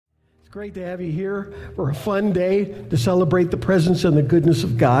Great to have you here for a fun day to celebrate the presence and the goodness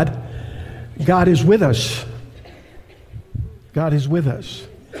of God. God is with us. God is with us,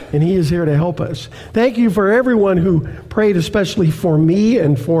 and He is here to help us. Thank you for everyone who prayed, especially for me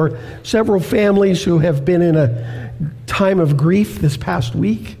and for several families who have been in a time of grief this past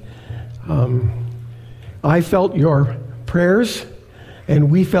week. I felt your prayers, and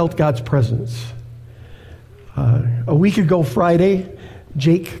we felt God's presence. A week ago Friday,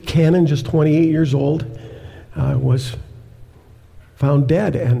 Jake Cannon, just 28 years old, was found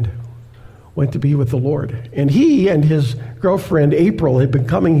dead and went to be with the Lord. And he and his girlfriend, April, had been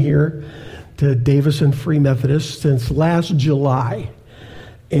coming here to Davison Free Methodist since last July.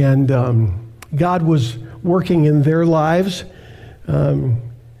 And God was working in their lives.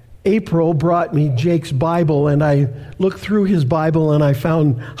 April brought me Jake's Bible, and I looked through his Bible, and I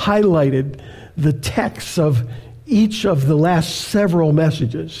found highlighted the texts of each of the last several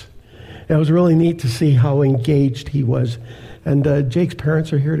messages. And it was really neat to see how engaged he was. And Jake's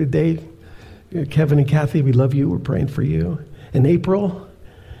parents are here today. Kevin and Kathy, we love you. We're praying for you. And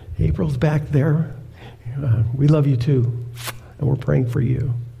April's back there. We love you too. And we're praying for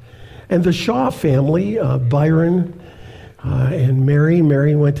you. And the Shaw family, Byron and Mary.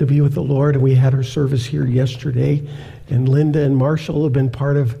 Mary went to be with the Lord, and we had her service here yesterday. And Linda and Marshall have been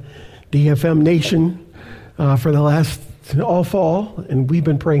part of DFM Nation for the last all fall, and we've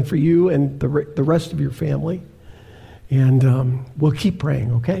been praying for you and the rest of your family, and we'll keep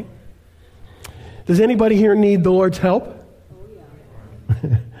praying, okay? Does anybody here need the Lord's help? Oh,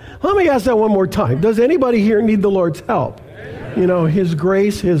 yeah. Let me ask that one more time. Does anybody here need the Lord's help? You know, His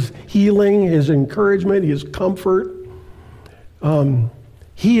grace, His healing, His encouragement, His comfort.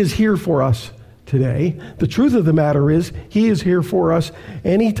 He is here for us today. The truth of the matter is, He is here for us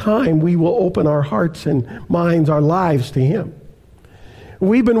anytime we will open our hearts and minds, our lives to Him.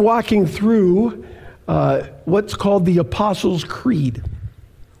 We've been walking through what's called the Apostles' Creed.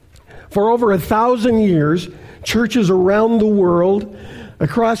 For over 1,000 years, churches around the world,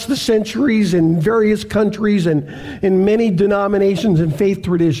 across the centuries in various countries and in many denominations and faith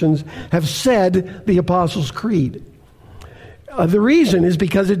traditions, have said the Apostles' Creed. The reason is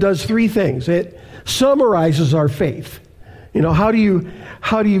because it does three things. It summarizes our faith. You know, how do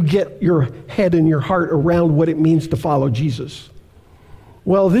you get your head and your heart around what it means to follow Jesus?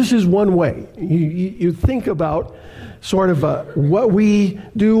 Well, this is one way. You think about sort of what we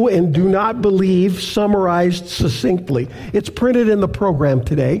do and do not believe summarized succinctly. It's printed in the program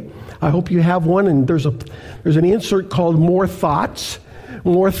today. I hope you have one, and there's an insert called More Thoughts.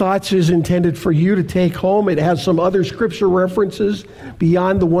 More Thoughts is intended for you to take home. It has some other scripture references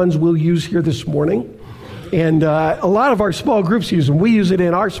beyond the ones we'll use here this morning. And a lot of our small groups use them. We use it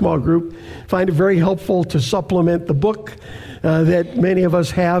in our small group. Find it very helpful to supplement the book that many of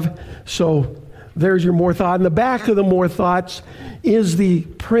us have. So there's your More Thought. In the back of the More Thoughts is the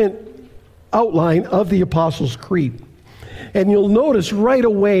print outline of the Apostles' Creed. And you'll notice right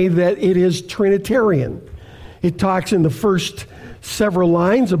away that it is Trinitarian. It talks in the first several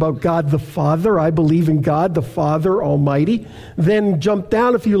lines about God the Father. I believe in God the Father Almighty. Then jump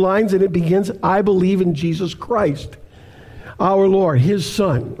down a few lines and it begins, I believe in Jesus Christ, our Lord, His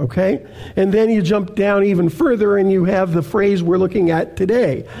Son, okay? And then you jump down even further and you have the phrase we're looking at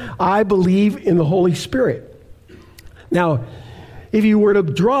today, I believe in the Holy Spirit. Now, if you were to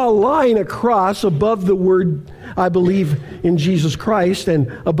draw a line across above the word, I believe in Jesus Christ,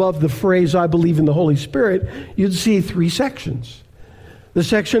 and above the phrase, I believe in the Holy Spirit, you'd see three sections. The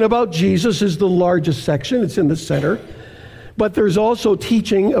section about Jesus is the largest section. It's in the center. But there's also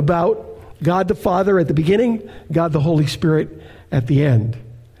teaching about God the Father at the beginning, God the Holy Spirit at the end.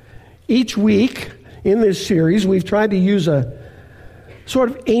 Each week in this series, we've tried to use a sort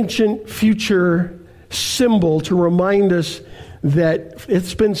of ancient future symbol to remind us that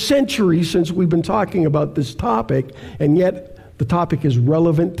it's been centuries since we've been talking about this topic, and yet the topic is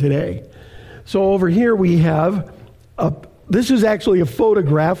relevant today. So over here we have this is actually a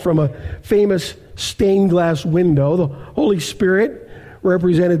photograph from a famous stained glass window. The Holy Spirit,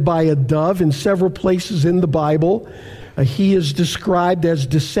 represented by a dove in several places in the Bible. He is described as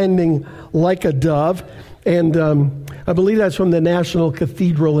descending like a dove. And I believe that's from the National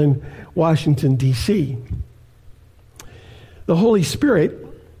Cathedral in Washington, D.C. The Holy Spirit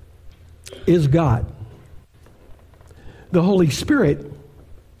is God. The Holy Spirit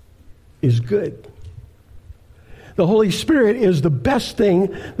is good. The Holy Spirit is the best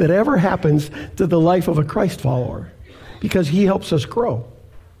thing that ever happens to the life of a Christ follower because He helps us grow.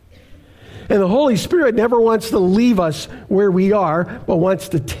 And the Holy Spirit never wants to leave us where we are, but wants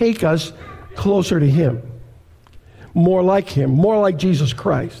to take us closer to Him, more like Him, more like Jesus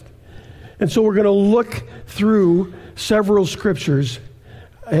Christ. And so we're going to look through several scriptures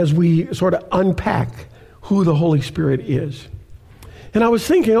as we sort of unpack who the Holy Spirit is. And I was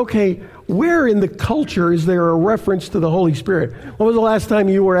thinking, okay, where in the culture is there a reference to the Holy Spirit? When was the last time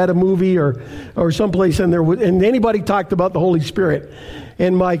you were at a movie or someplace and anybody talked about the Holy Spirit?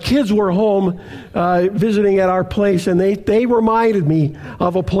 And my kids were home visiting at our place, and they reminded me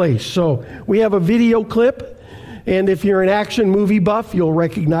of a place. So we have a video clip, and if you're an action movie buff, you'll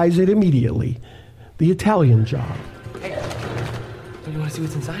recognize it immediately. The Italian Job. Hey, don't you want to see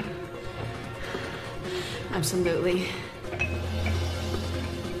what's inside? Absolutely.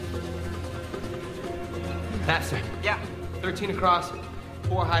 That's it. Yeah, 13 across,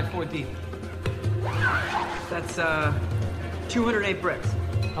 4 high, 4 deep. That's 208 bricks.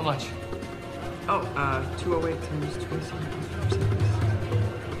 How much? Oh, 208 times 27.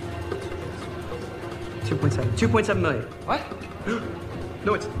 2.7. 2.7 million. What?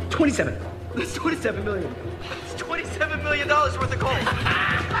 No, it's 27. That's 27 million. It's $27 million worth of gold.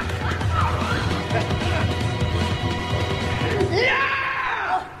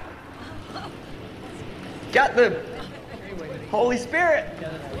 Yeah! Got the Holy Spirit.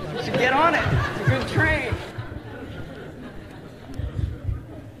 Should get on it. It's a good train.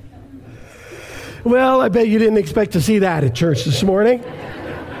 Well, I bet you didn't expect to see that at church this morning.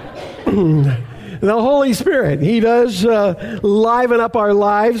 The Holy Spirit, He does liven up our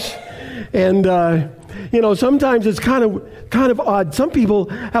lives. And, sometimes it's kind of odd. Some people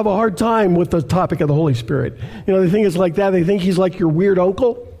have a hard time with the topic of the Holy Spirit. They think it's like that. They think He's like your weird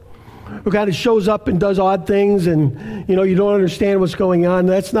uncle who kind of shows up and does odd things, and, you don't understand what's going on.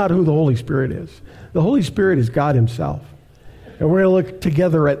 That's not who the Holy Spirit is. The Holy Spirit is God Himself. And we're going to look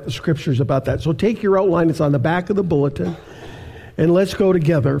together at the scriptures about that. So take your outline. It's on the back of the bulletin. And let's go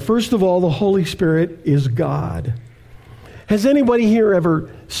together. First of all, the Holy Spirit is God. Has anybody here ever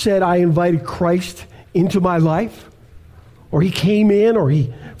said, I invited Christ into my life? Or He came in, or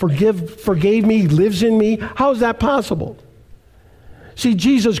He forgave me, lives in me? How is that possible? See,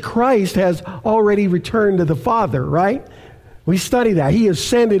 Jesus Christ has already returned to the Father, right? We study that. He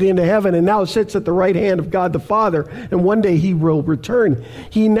ascended into heaven and now sits at the right hand of God the Father, and one day He will return.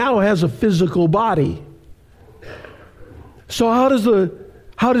 He now has a physical body. So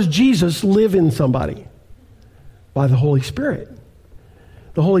how does Jesus live in somebody? By the Holy Spirit.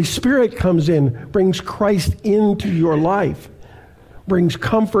 The Holy Spirit comes in, brings Christ into your life, brings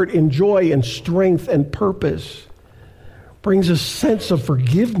comfort and joy and strength and purpose, brings a sense of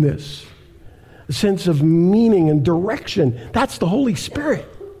forgiveness, a sense of meaning and direction. That's the Holy Spirit.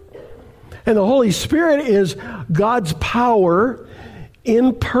 And the Holy Spirit is God's power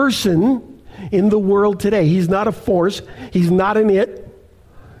in person in the world today. He's not a force. He's not an it.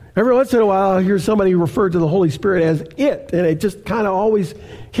 Every once in a while, I hear somebody refer to the Holy Spirit as it, and it just kind of always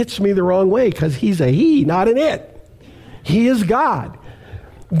hits me the wrong way because He's a He, not an it. He is God.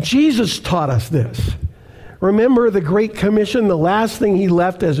 Jesus taught us this. Remember the Great Commission, the last thing He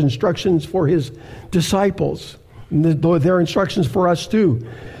left as instructions for His disciples. And they're instructions for us too.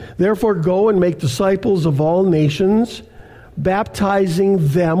 Therefore, go and make disciples of all nations, baptizing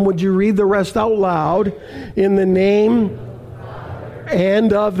them. Would you read the rest out loud? In the name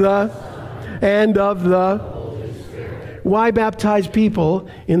and of the Holy Spirit. Why baptize people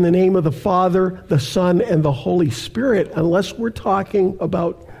in the name of the Father, the Son, and the Holy Spirit unless we're talking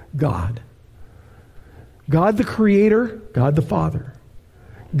about God? God the Creator, God the Father.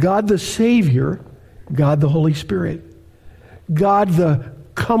 God the Savior, God the Holy Spirit. God the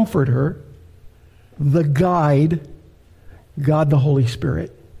Comforter, the Guide, God the Holy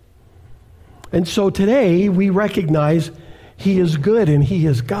Spirit. And so today we recognize He is good and He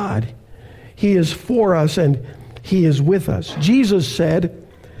is God. He is for us and He is with us. Jesus said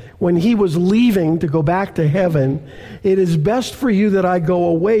when He was leaving to go back to heaven, it is best for you that I go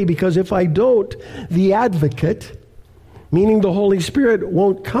away, because if I don't, the advocate, meaning the Holy Spirit,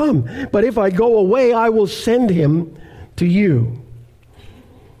 won't come. But if I go away, I will send Him to you.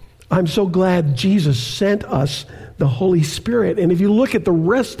 I'm so glad Jesus sent us the Holy Spirit. And if you look at the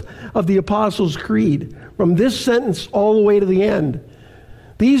rest of the Apostles' Creed, from this sentence all the way to the end,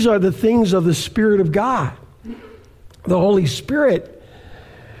 these are the things of the Spirit of God. The Holy Spirit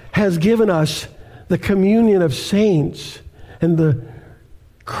has given us the communion of saints and the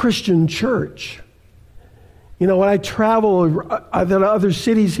Christian church. When I travel to other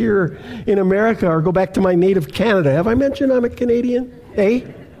cities here in America or go back to my native Canada, have I mentioned I'm a Canadian?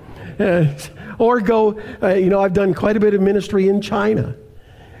 Or go, I've done quite a bit of ministry in China.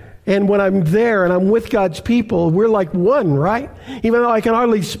 And when I'm there and I'm with God's people, we're like one, right? Even though I can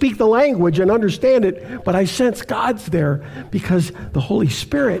hardly speak the language and understand it, but I sense God's there because the Holy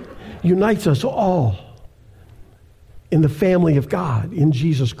Spirit unites us all in the family of God, in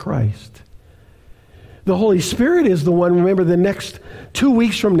Jesus Christ. The Holy Spirit is the one, remember, the next 2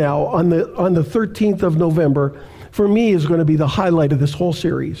 weeks from now, on the 13th of November, for me is going to be the highlight of this whole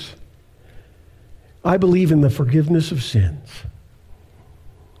series. I believe in the forgiveness of sins.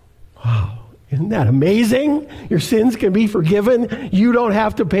 Wow. Isn't that amazing? Your sins can be forgiven. You don't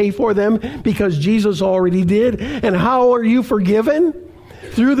have to pay for them because Jesus already did. And how are you forgiven?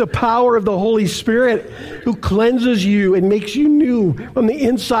 Through the power of the Holy Spirit who cleanses you and makes you new from the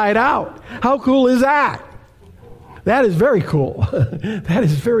inside out. How cool is that? That is very cool. That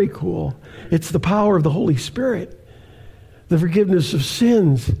is very cool. It's the power of the Holy Spirit. The forgiveness of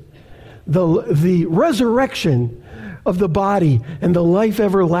sins. The resurrection of the body and the life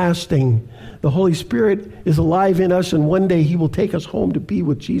everlasting. The Holy Spirit is alive in us, and one day He will take us home to be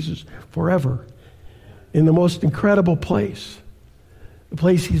with Jesus forever in the most incredible place, the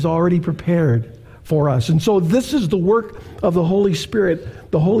place He's already prepared for us. And so this is the work of the Holy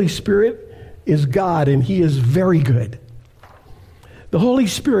Spirit. The Holy Spirit is God, and He is very good. The Holy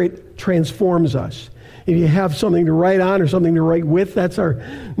Spirit transforms us. If you have something to write on or something to write with, that's our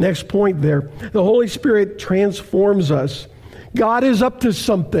next point there. The Holy Spirit transforms us. God is up to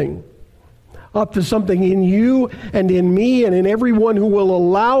something in you and in me and in everyone who will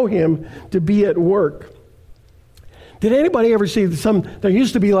allow Him to be at work. Did anybody ever see there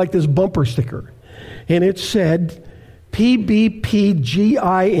used to be like this bumper sticker, and it said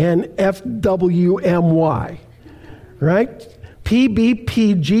PBPGINFWMY, right?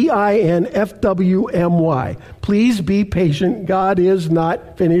 PBPGINFWMY. Please be patient. God is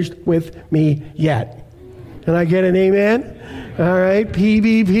not finished with me yet. Can I get an amen? All right,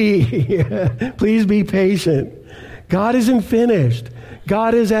 PBP. Please be patient. God isn't finished.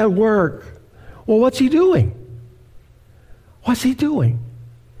 God is at work. Well, what's He doing? What's He doing?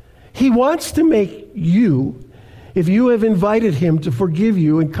 He wants to make you, if you have invited Him to forgive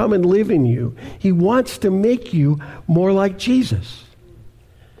you and come and live in you, He wants to make you more like Jesus.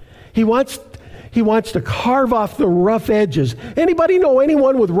 He wants to carve off the rough edges. Anybody know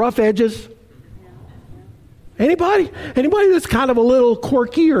anyone with rough edges? Anybody? Anybody that's kind of a little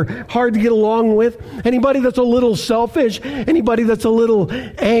quirky or hard to get along with? Anybody that's a little selfish? Anybody that's a little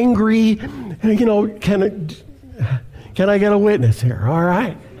angry? You know, can I get a witness here? All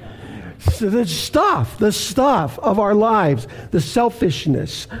right. So the stuff of our lives, the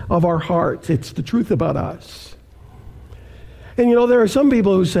selfishness of our hearts, it's the truth about us. And you know, there are some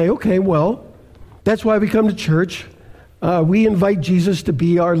people who say, okay, well, that's why we come to church. We invite Jesus to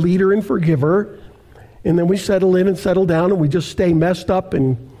be our leader and forgiver. And then we settle in and settle down and we just stay messed up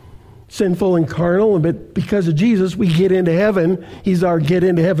and sinful and carnal. But because of Jesus, we get into heaven. He's our get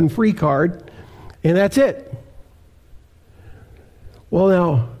into heaven free card. And that's it. Well,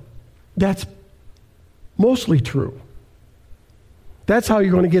 now, that's mostly true. That's how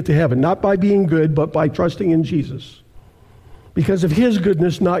you're going to get to heaven. Not by being good, but by trusting in Jesus. Because of His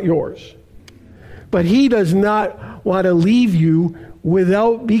goodness, not yours. But He does not want to leave you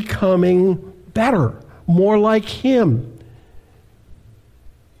without becoming better, more like Him.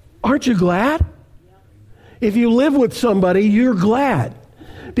 Aren't you glad? If you live with somebody, you're glad.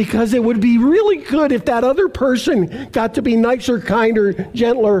 Because it would be really good if that other person got to be nicer, kinder,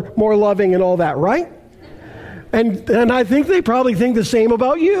 gentler, more loving, and all that, right? And I think they probably think the same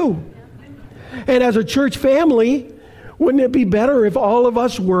about you. And as a church family, wouldn't it be better if all of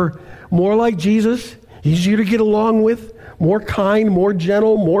us were more like Jesus, easier to get along with, more kind, more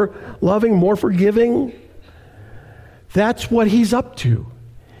gentle, more loving, more forgiving? That's what He's up to.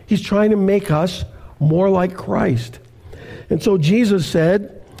 He's trying to make us more like Christ. And so Jesus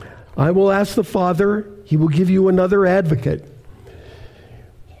said, I will ask the Father, He will give you another advocate.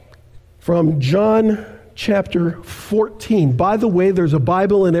 From John chapter 14. By the way, there's a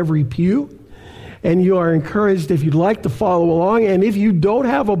Bible in every pew, and you are encouraged if you'd like to follow along. And if you don't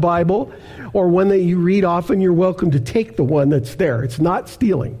have a Bible or one that you read often, you're welcome to take the one that's there. It's not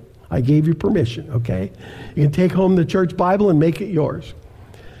stealing. I gave you permission, okay? You can take home the church Bible and make it yours.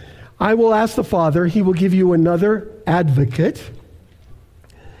 I will ask the Father, He will give you another advocate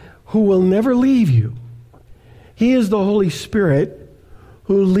who will never leave you. He is the Holy Spirit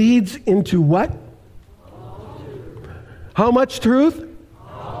who leads into what? How much truth?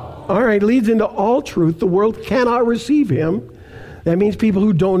 All right, leads into all truth. The world cannot receive Him. That means people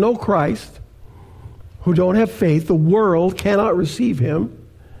who don't know Christ, who don't have faith, the world cannot receive Him.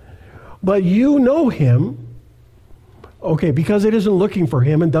 But you know Him, okay, because it isn't looking for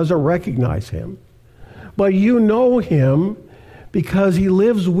Him and doesn't recognize Him. But you know Him because He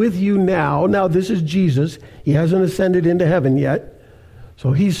lives with you now. Now, this is Jesus. He hasn't ascended into heaven yet.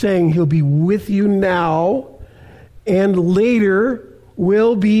 So he's saying he'll be with you now and later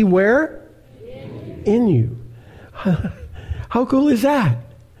will be where? In you. How cool is that?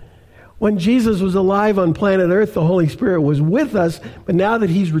 When Jesus was alive on planet Earth, the Holy Spirit was with us, but now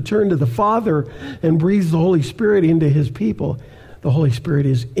that he's returned to the Father and breathes the Holy Spirit into his people, the Holy Spirit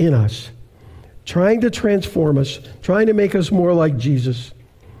is in us, trying to transform us, trying to make us more like Jesus.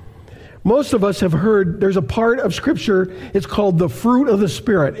 Most of us have heard, there's a part of Scripture, it's called the fruit of the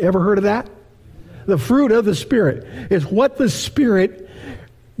Spirit. Ever heard of that? The fruit of the Spirit is what the Spirit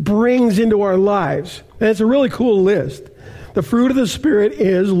brings into our lives. And it's a really cool list. The fruit of the Spirit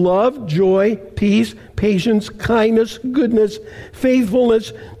is love, joy, peace, patience, kindness, goodness,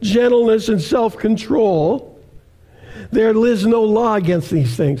 faithfulness, gentleness, and self-control. There is no law against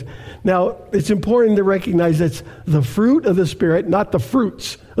these things. Now, it's important to recognize it's the fruit of the Spirit, not the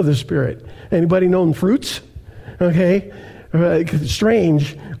fruits of the Spirit. Anybody known fruits? Okay?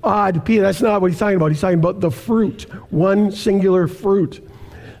 Strange, odd. Peter, that's not what he's talking about. He's talking about the fruit, one singular fruit.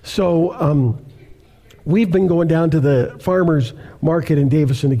 So, we've been going down to the farmer's market in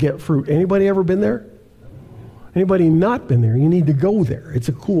Davison to get fruit. Anybody ever been there? Anybody not been there? You need to go there. It's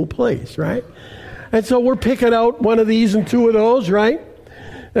a cool place, right? And so we're picking out one of these and two of those, right?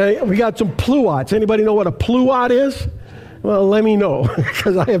 We got some pluots. Anybody know what a pluot is? Well, let me know,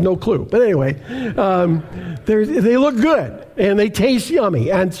 because I have no clue. But anyway, they look good, and they taste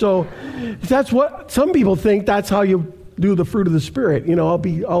yummy. And so that's what some people think that's how you do the fruit of the Spirit. You know,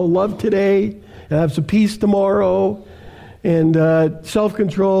 I'll love today, and have some peace tomorrow, and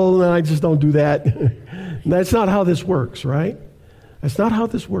self-control, and I just don't do that. That's not how this works, right? That's not how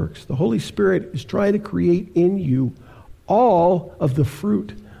this works. The Holy Spirit is trying to create in you all of the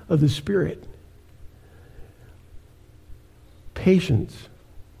fruit of the Spirit. Patience,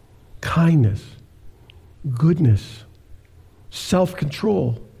 kindness, goodness,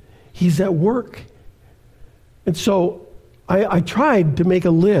 self-control. He's at work. And so I tried to make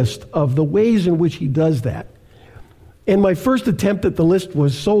a list of the ways in which he does that. And my first attempt at the list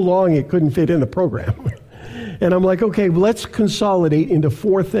was so long it couldn't fit in the program. And I'm like, okay, let's consolidate into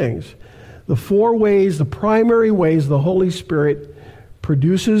 4 things. The 4 ways, the primary ways the Holy Spirit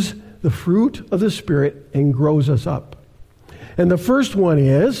produces the fruit of the Spirit and grows us up. And the first one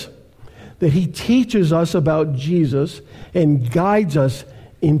is that he teaches us about Jesus and guides us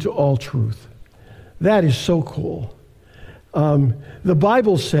into all truth. That is so cool. The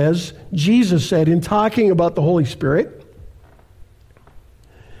Bible says, Jesus said in talking about the Holy Spirit,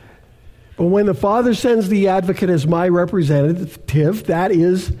 but when the Father sends the advocate as my representative, that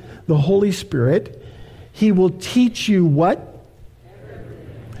is the Holy Spirit, he will teach you what?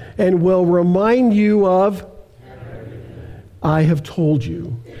 And will remind you of? I have told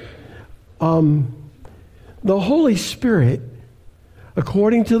you. The Holy Spirit,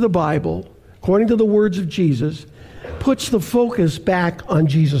 according to the Bible, according to the words of Jesus, puts the focus back on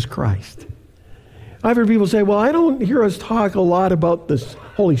Jesus Christ. I've heard people say, well, I don't hear us talk a lot about this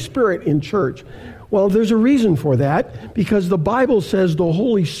Holy Spirit in church. Well, there's a reason for that, because the Bible says the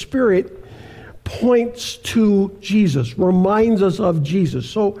Holy Spirit points to Jesus, reminds us of Jesus.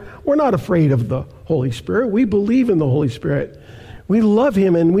 So we're not afraid of the Holy Spirit. We believe in the Holy Spirit. We love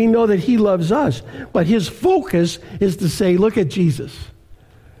him, and we know that he loves us. But his focus is to say, look at Jesus,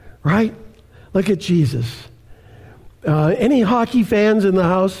 right? Look at Jesus. Any hockey fans in the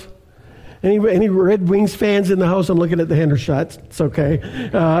house? Any Red Wings fans in the house? I'm looking at the Hendershots. It's okay.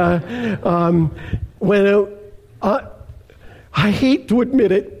 I hate to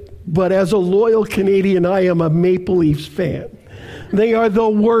admit it, but as a loyal Canadian, I am a Maple Leafs fan. They are the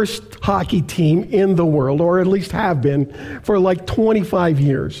worst hockey team in the world, or at least have been for like 25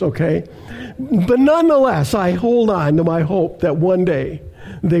 years, okay? But nonetheless, I hold on to my hope that one day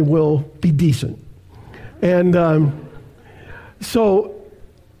they will be decent. And so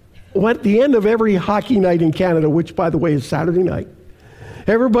at the end of every hockey night in Canada, which, by the way, is Saturday night,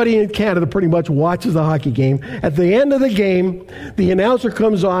 everybody in Canada pretty much watches the hockey game. At the end of the game, the announcer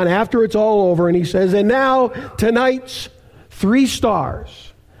comes on after it's all over, and he says, and now, tonight's 3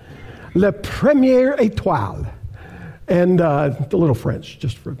 stars, la première étoile. And the little French,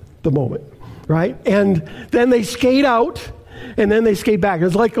 just for the moment, right? And then they skate out, and then they skate back.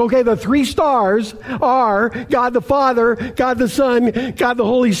 It's like, okay, the 3 stars are God the Father, God the Son, God the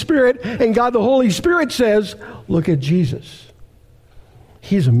Holy Spirit, and God the Holy Spirit says, look at Jesus.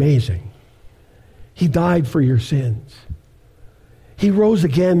 He's amazing. He died for your sins. He rose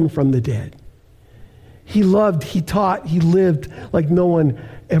again from the dead. He loved, he taught, he lived like no one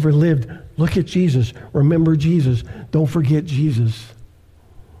ever lived. Look at Jesus. Remember Jesus. Don't forget Jesus.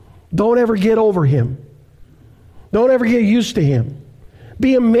 Don't ever get over him. Don't ever get used to him.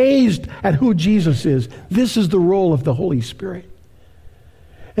 Be amazed at who Jesus is. This is the role of the Holy Spirit.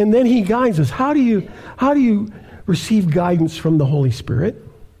 And then he guides us. How do you receive guidance from the Holy Spirit?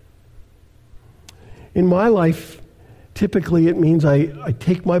 In my life, typically it means I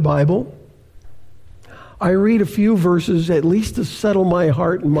take my Bible, I read a few verses at least to settle my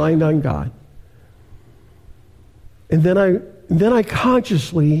heart and mind on God. And then I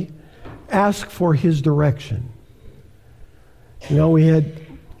consciously ask for his direction. You know, we had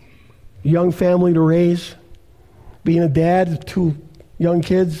a young family to raise, being a dad of 2 young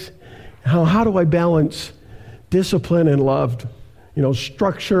kids. How do I balance discipline and love? You know,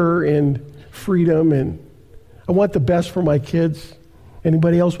 structure and freedom, and I want the best for my kids.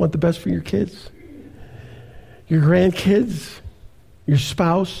 Anybody else want the best for your kids? Your grandkids? Your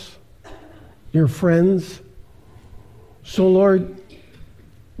spouse? Your friends? So Lord,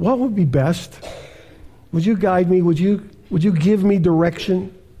 what would be best? Would you guide me? Would you give me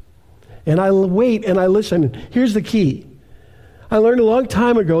direction? And I wait and I listen. Here's the key. I learned a long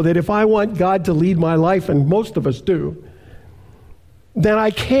time ago that if I want God to lead my life, and most of us do, then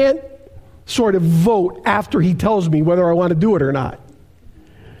I can't sort of vote after he tells me whether I want to do it or not.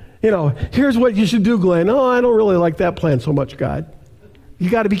 You know, here's what you should do, Glenn. Oh, I don't really like that plan so much, God. You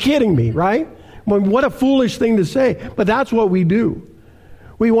got to be kidding me, right? Well, what a foolish thing to say. But that's what we do.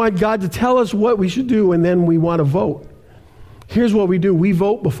 We want God to tell us what we should do, and then we want to vote. Here's what we do. We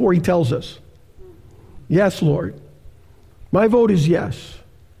vote before he tells us. Yes, Lord. My vote is yes.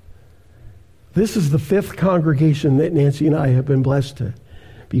 This is the 5th congregation that Nancy and I have been blessed to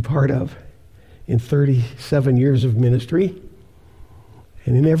be part of in 37 years of ministry.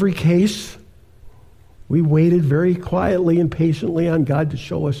 And in every case, we waited very quietly and patiently on God to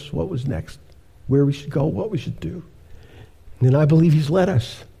show us what was next, where we should go, what we should do. And I believe he's led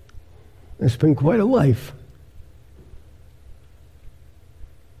us. It's been quite a life.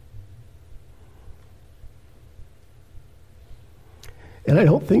 And I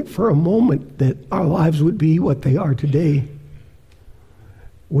don't think for a moment that our lives would be what they are today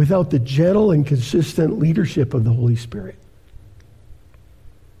without the gentle and consistent leadership of the Holy Spirit.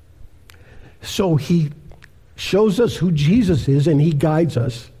 So he shows us who Jesus is, and he guides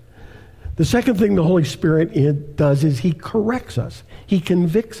us. The second thing the Holy Spirit does is he corrects us. He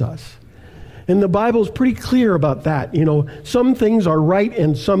convicts us. And the Bible is pretty clear about that. You know, some things are right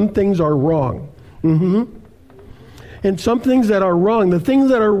and some things are wrong. And some things that are wrong, the things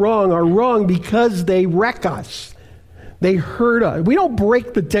that are wrong because they wreck us. They hurt us. We don't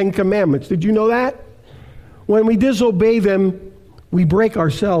break the 10 Commandments. Did you know that? When we disobey them, we break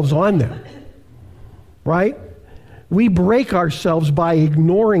ourselves on them. Right? We break ourselves by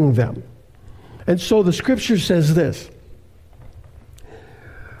ignoring them. And so the scripture says this.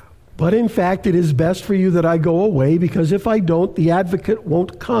 But in fact, it is best for you that I go away, because if I don't, the advocate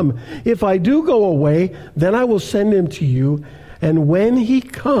won't come. If I do go away, then I will send him to you. And when he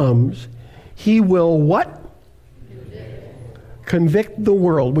comes, he will what? Convict the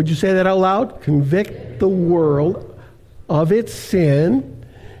world. Would you say that out loud? Convict the world of its sin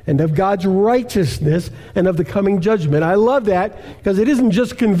and of God's righteousness and of the coming judgment. I love that, because it isn't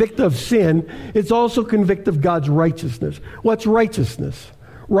just convict of sin, it's also convict of God's righteousness. What's righteousness?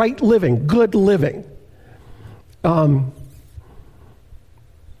 Right living, good living. A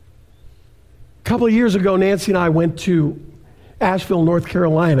couple of years ago, Nancy and I went to Asheville, North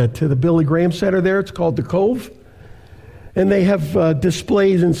Carolina, to the Billy Graham Center there. It's called The Cove. And they have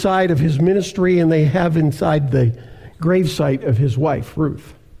displays inside of his ministry, and they have inside the gravesite of his wife,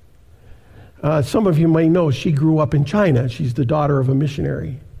 Ruth. Some of you may know she grew up in China. She's the daughter of a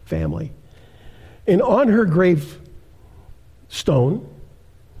missionary family. And on her gravestone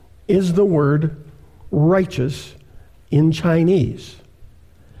is the word righteous in Chinese.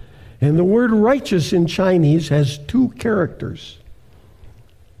 And the word righteous in Chinese has 2 characters.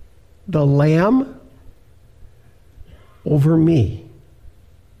 The Lamb over me.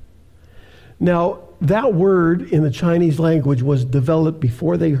 Now, that word in the Chinese language was developed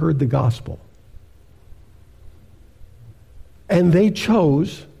before they heard the gospel. And they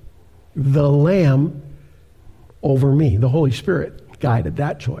chose the Lamb over me. The Holy Spirit guided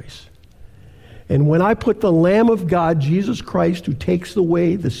that choice. And when I put the Lamb of God, Jesus Christ, who takes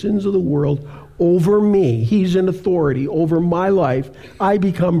away the sins of the world, over me, he's in authority over my life, I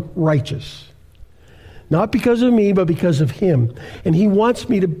become righteous. Not because of me, but because of him. And he wants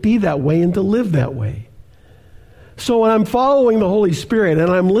me to be that way and to live that way. So when I'm following the Holy Spirit and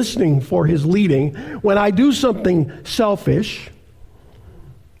I'm listening for his leading, when I do something selfish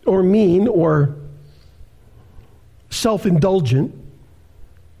or mean or self-indulgent,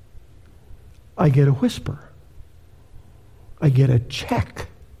 I get a whisper. I get a check.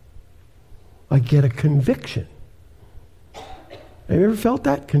 I get a conviction. Have you ever felt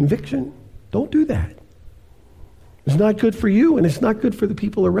that conviction? Don't do that. It's not good for you, and it's not good for the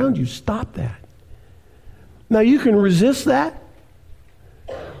people around you. Stop that. Now, you can resist that.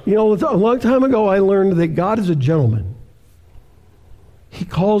 You know, a long time ago, I learned that God is a gentleman. He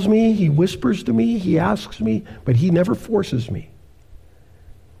calls me, he whispers to me, he asks me, but he never forces me.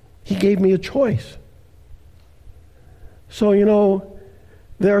 He gave me a choice. So, you know,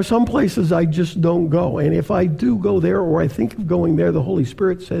 there are some places I just don't go. And if I do go there, or I think of going there, the Holy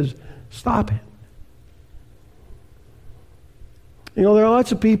Spirit says, stop it. You know, there are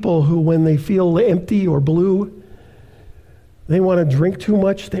lots of people who, when they feel empty or blue, they want to drink too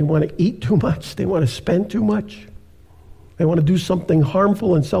much, they want to eat too much, they want to spend too much. They want to do something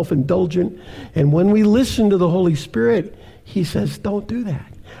harmful and self-indulgent. And when we listen to the Holy Spirit, he says, don't do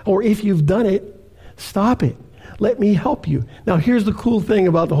that. Or if you've done it, stop it. Let me help you. Now, here's the cool thing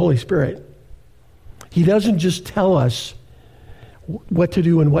about the Holy Spirit. He doesn't just tell us what to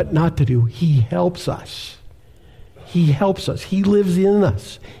do and what not to do. He helps us. He helps us. He lives in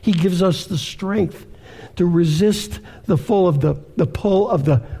us. He gives us the strength to resist the pull of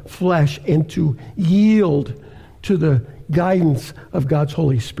the flesh and to yield to the guidance of God's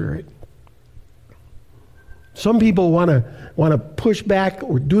Holy Spirit. Some people want to push back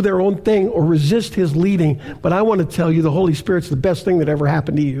or do their own thing or resist his leading, but I want to tell you the Holy Spirit's the best thing that ever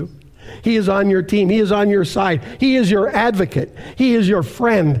happened to you. He is on your team. He is on your side. He is your advocate. He is your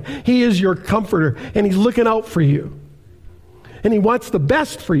friend. He is your comforter, and he's looking out for you. And he wants the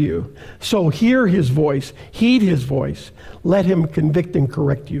best for you. So hear his voice. Heed his voice. Let him convict and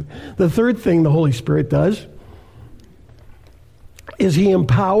correct you. The third thing the Holy Spirit does is he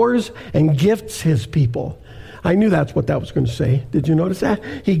empowers and gifts his people. I knew that's what that was going to say. Did you notice that?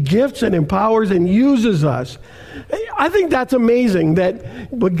 He gifts and empowers and uses us. I think that's amazing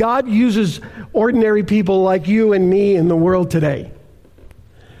that God uses ordinary people like you and me in the world today.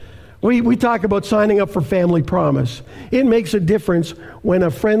 We talk about signing up for Family Promise. It makes a difference when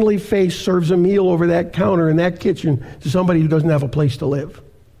a friendly face serves a meal over that counter in that kitchen to somebody who doesn't have a place to live.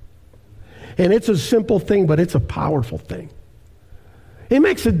 And it's a simple thing, but it's a powerful thing. It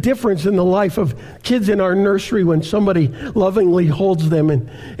makes a difference in the life of kids in our nursery when somebody lovingly holds them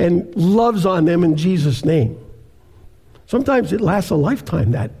and loves on them in Jesus' name. Sometimes it lasts a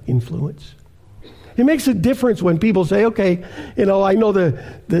lifetime, that influence. It makes a difference when people say, okay, you know, I know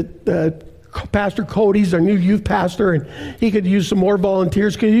the Pastor Cody's our new youth pastor, and he could use some more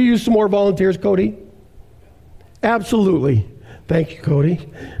volunteers. Could you use some more volunteers, Cody? Absolutely. Thank you, Cody.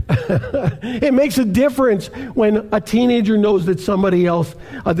 It makes a difference when a teenager knows that somebody else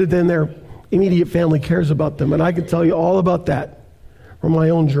other than their immediate family cares about them. And I can tell you all about that from my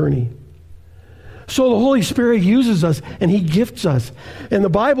own journey. So the Holy Spirit uses us and he gifts us. And the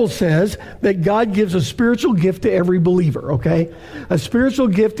Bible says that God gives a spiritual gift to every believer, okay? A spiritual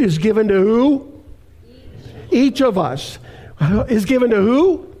gift is given to who? Each of us. Is given to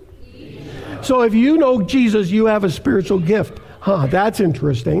who? So if you know Jesus, you have a spiritual gift. That's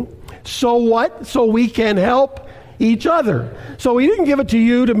interesting. So what? So we can help each other. So he didn't give it to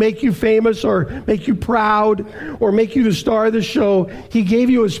you to make you famous or make you proud or make you the star of the show. He gave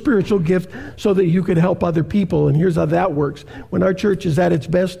you a spiritual gift so that you could help other people. And here's how that works. When our church is at its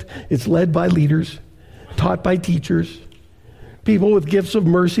best, it's led by leaders, taught by teachers. People with gifts of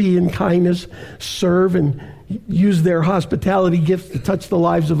mercy and kindness serve and use their hospitality gifts to touch the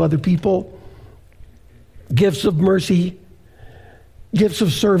lives of other people. Gifts of mercy, gifts of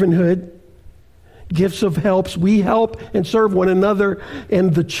servanthood, gifts of helps. We help and serve one another,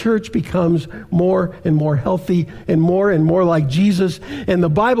 and the church becomes more and more healthy and more like Jesus. And the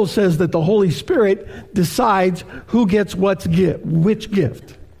Bible says that the Holy Spirit decides who gets which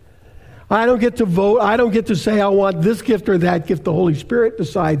gift. I don't get to vote. I don't get to say I want this gift or that gift. The Holy Spirit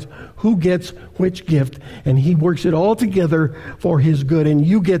decides who gets which gift, and he works it all together for his good, and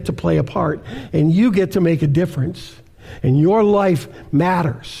you get to play a part, and you get to make a difference, and your life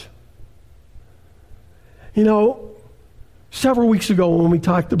matters. You know, several weeks ago when we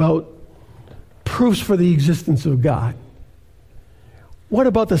talked about proofs for the existence of God, what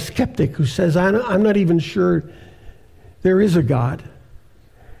about the skeptic who says, I'm not even sure there is a God?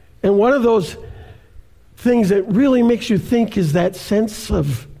 And one of those things that really makes you think is that sense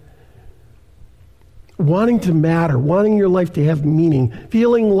of wanting to matter, wanting your life to have meaning,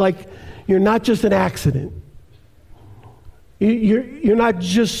 feeling like you're not just an accident. You're not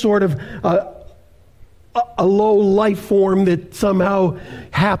just sort of a low life form that somehow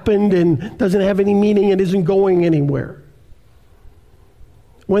happened and doesn't have any meaning and isn't going anywhere.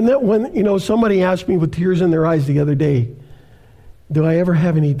 When somebody asked me with tears in their eyes the other day, do I ever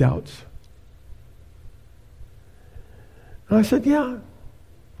have any doubts? And I said, yeah.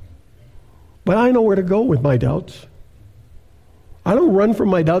 But I know where to go with my doubts. I don't run from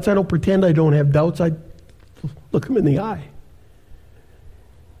my doubts. I don't pretend I don't have doubts. I look them in the eye.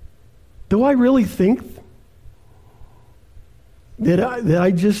 Do I really think that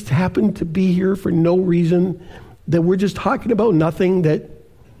I just happen to be here for no reason, that we're just talking about nothing, that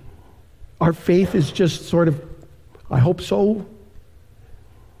our faith is just sort of, I hope so?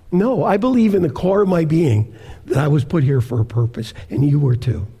 No, I believe in the core of my being that I was put here for a purpose, and you were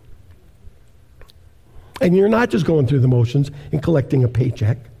too. And you're not just going through the motions and collecting a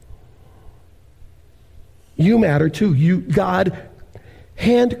paycheck. You matter too. God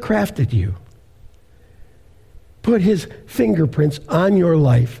handcrafted you. Put his fingerprints on your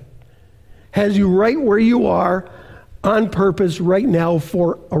life. Has you right where you are on purpose right now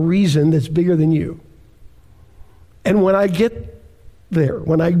for a reason that's bigger than you. And when I get there,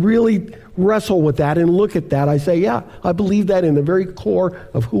 when I really wrestle with that and look at that, I say, yeah, I believe that in the very core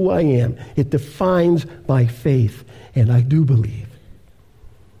of who I am. It defines my faith, and I do believe.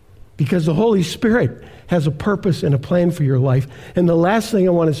 Because the Holy Spirit has a purpose and a plan for your life. And the last thing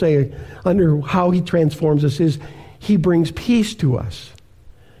I want to say under how he transforms us is he brings peace to us.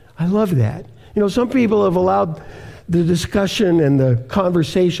 I love that. You know, some people have allowed the discussion and the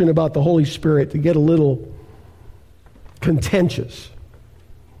conversation about the Holy Spirit to get a little contentious.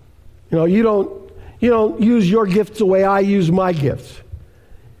 You know, you don't use your gifts the way I use my gifts.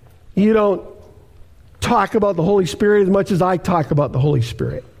 You don't talk about the Holy Spirit as much as I talk about the Holy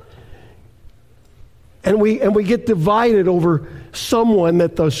Spirit. And we get divided over someone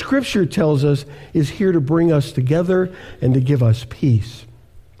that the Scripture tells us is here to bring us together and to give us peace.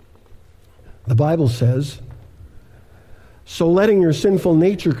 The Bible says, so letting your sinful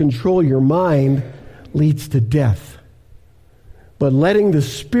nature control your mind leads to death. But letting the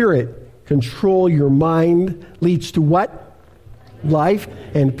Spirit control your mind leads to what? Life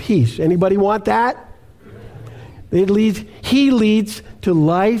and peace. Anybody want that? He leads to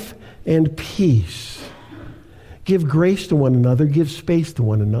life and peace. Give grace to one another. Give space to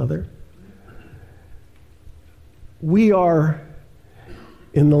one another. We are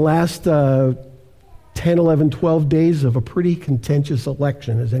in the last 10, 11, 12 days of a pretty contentious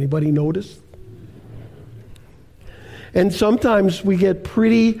election. Has anybody noticed? And sometimes we get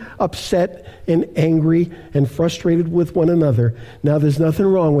pretty upset and angry and frustrated with one another. Now, there's nothing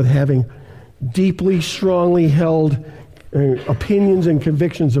wrong with having deeply, strongly held opinions and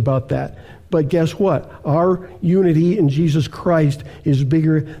convictions about that. But guess what? Our unity in Jesus Christ is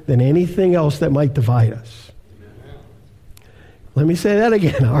bigger than anything else that might divide us. Let me say that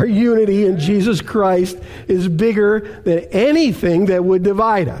again. Our unity in Jesus Christ is bigger than anything that would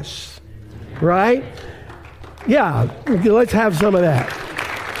divide us. Right? Yeah, let's have some of that.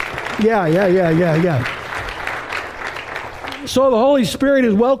 Yeah. So the Holy Spirit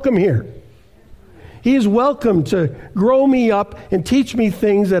is welcome here. He is welcome to grow me up and teach me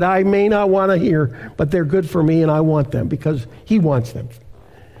things that I may not want to hear, but they're good for me and I want them because he wants them.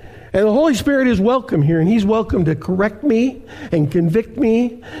 And the Holy Spirit is welcome here, and he's welcome to correct me and convict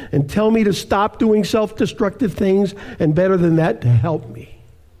me and tell me to stop doing self-destructive things, and better than that, to help me.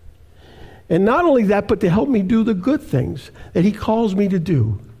 And not only that, but to help me do the good things that he calls me to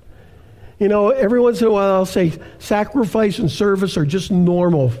do. You know, every once in a while I'll say sacrifice and service are just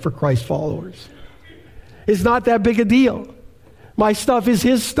normal for Christ followers. It's not that big a deal. My stuff is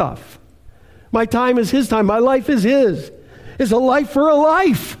his stuff. My time is his time. My life is his. It's a life for a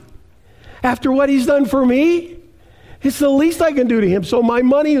life. After what he's done for me, it's the least I can do to him. So my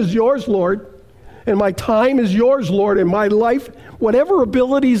money is yours, Lord. And my time is yours, Lord. And my life, whatever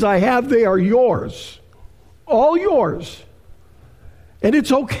abilities I have, they are yours. All yours. And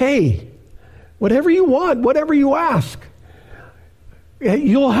it's okay. Whatever you want, whatever you ask,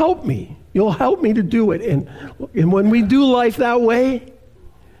 you'll help me. You'll help me to do it. And when we do life that way,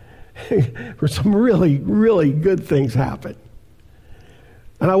 some really, really good things happen.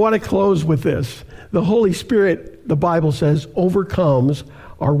 And I want to close with this. The Holy Spirit, the Bible says, overcomes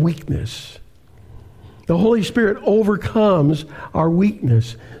our weakness. The Holy Spirit overcomes our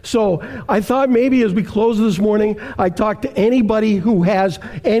weakness. So I thought maybe as we close this morning, I'd talk to anybody who has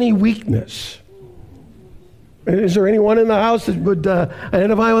any weakness. Is there anyone in the house that would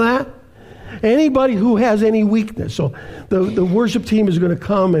identify with that? Anybody who has any weakness. So the worship team is going to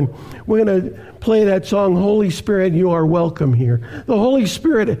come and we're going to play that song, Holy Spirit, you are welcome here. The Holy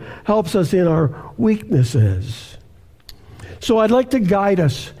Spirit helps us in our weaknesses. So I'd like to guide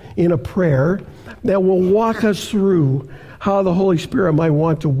us in a prayer that will walk us through how the Holy Spirit might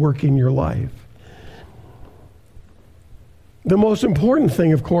want to work in your life. The most important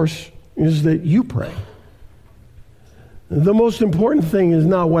thing, of course, is that you pray. The most important thing is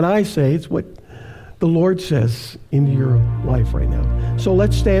not what I say, it's what the Lord says into your life right now. So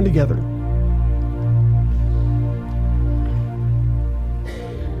let's stand together.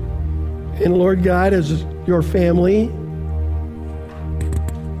 And Lord God, as your family,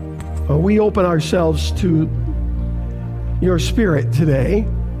 we open ourselves to your Spirit today.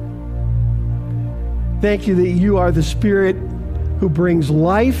 Thank you that you are the Spirit who brings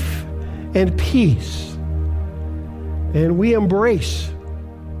life and peace. And we embrace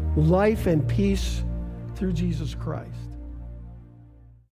life and peace through Jesus Christ.